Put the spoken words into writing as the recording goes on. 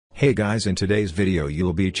Hey guys, in today's video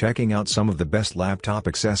you'll be checking out some of the best laptop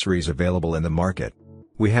accessories available in the market.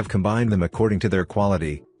 We have combined them according to their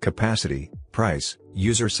quality, capacity, price,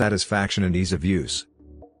 user satisfaction and ease of use.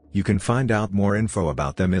 You can find out more info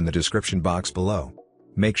about them in the description box below.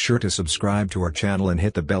 Make sure to subscribe to our channel and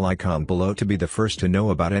hit the bell icon below to be the first to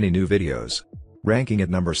know about any new videos. Ranking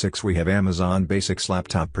at number 6 we have Amazon Basics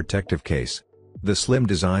Laptop Protective Case. The slim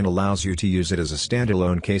design allows you to use it as a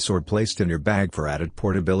standalone case or placed in your bag for added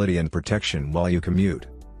portability and protection while you commute.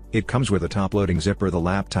 It comes with a top-loading zipper. The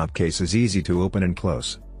laptop case is easy to open and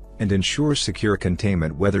close, and ensures secure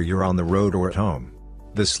containment whether you're on the road or at home.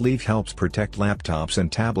 The sleeve helps protect laptops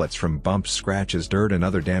and tablets from bumps, scratches, dirt and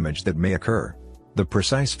other damage that may occur. The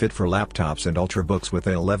precise fit for laptops and ultrabooks with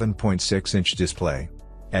an 11.6-inch display.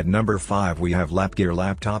 At number 5 we have LapGear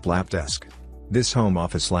Laptop Lap Desk. This home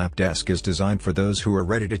office lap desk is designed for those who are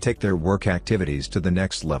ready to take their work activities to the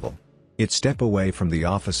next level. Step away from the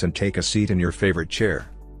office and take a seat in your favorite chair.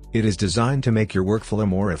 It is designed to make your workflow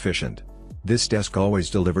more efficient. This desk always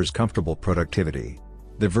delivers comfortable productivity.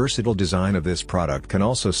 The versatile design of this product can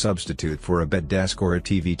also substitute for a bed desk or a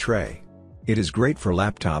TV tray. It is great for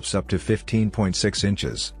laptops up to 15.6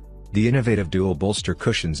 inches. The innovative dual bolster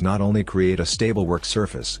cushions not only create a stable work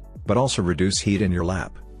surface, but also reduce heat in your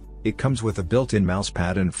lap. It comes with a built-in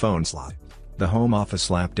mousepad and phone slot. The home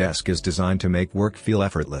office lap desk is designed to make work feel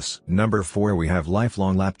effortless. Number 4 we have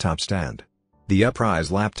Lifelong Laptop Stand. The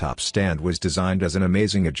Uprise laptop stand was designed as an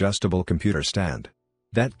amazing adjustable computer stand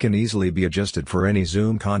that can easily be adjusted for any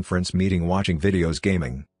Zoom conference meeting, watching videos,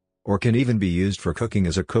 gaming, or can even be used for cooking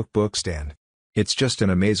as a cookbook stand. It's just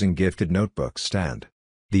an amazing gifted notebook stand.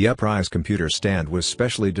 The Uprise computer stand was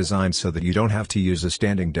specially designed so that you don't have to use a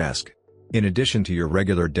standing desk, in addition to your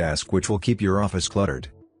regular desk, which will keep your office cluttered.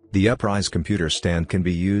 The Uprise computer stand can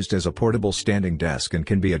be used as a portable standing desk and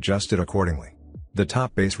can be adjusted accordingly. The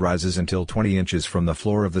top base rises until 20 inches from the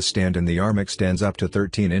floor of the stand and the arm extends up to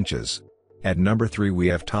 13 inches. At number 3 we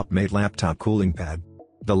have TopMate Laptop Cooling Pad.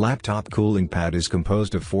 The laptop cooling pad is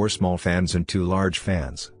composed of 4 small fans and 2 large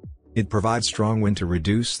fans. It provides strong wind to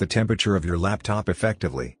reduce the temperature of your laptop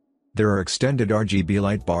effectively. There are extended RGB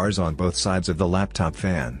light bars on both sides of the laptop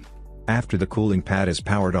fan. After the cooling pad is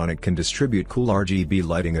powered on, it can distribute cool RGB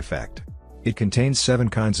lighting effect. It contains 7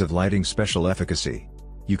 kinds of lighting special efficacy.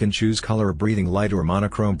 You can choose color breathing light or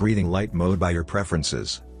monochrome breathing light mode by your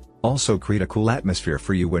preferences. Also create a cool atmosphere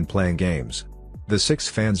for you when playing games. The 6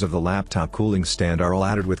 fans of the laptop cooling stand are all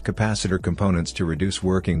added with capacitor components to reduce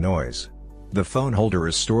working noise. The phone holder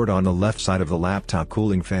is stored on the left side of the laptop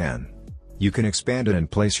cooling fan. You can expand it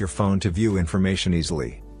and place your phone to view information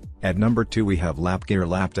easily. At number 2 we have LapGear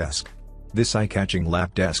Lap Desk. This eye-catching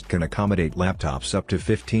lap desk can accommodate laptops up to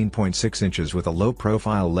 15.6 inches with a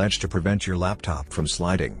low-profile ledge to prevent your laptop from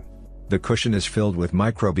sliding. The cushion is filled with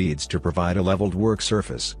micro beads to provide a leveled work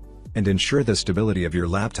surface and ensure the stability of your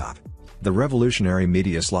laptop. The revolutionary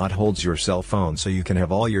media slot holds your cell phone so you can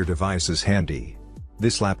have all your devices handy.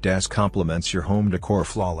 This lap desk complements your home decor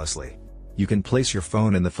flawlessly. You can place your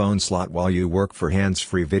phone in the phone slot while you work for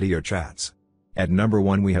hands-free video chats. At number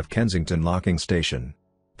 1 we have Kensington Locking Station.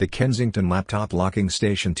 The Kensington Laptop Locking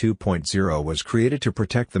Station 2.0 was created to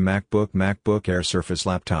protect the MacBook Air Surface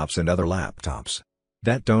laptops and other laptops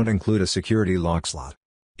that don't include a security lock slot.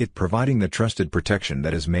 It providing the trusted protection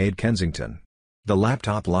that has made Kensington. The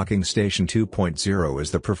Laptop Locking Station 2.0 is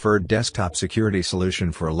the preferred desktop security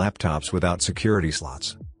solution for laptops without security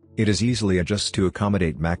slots. It is easily adjusted to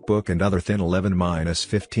accommodate MacBook and other thin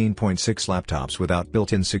 11-15.6 laptops without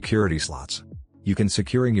built-in security slots. You can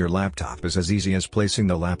securing your laptop is as easy as placing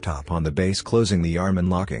the laptop on the base, closing the arm and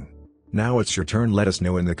locking. Now it's your turn. Let us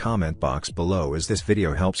know in the comment box below as this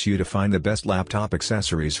video helps you to find the best laptop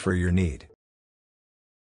accessories for your need.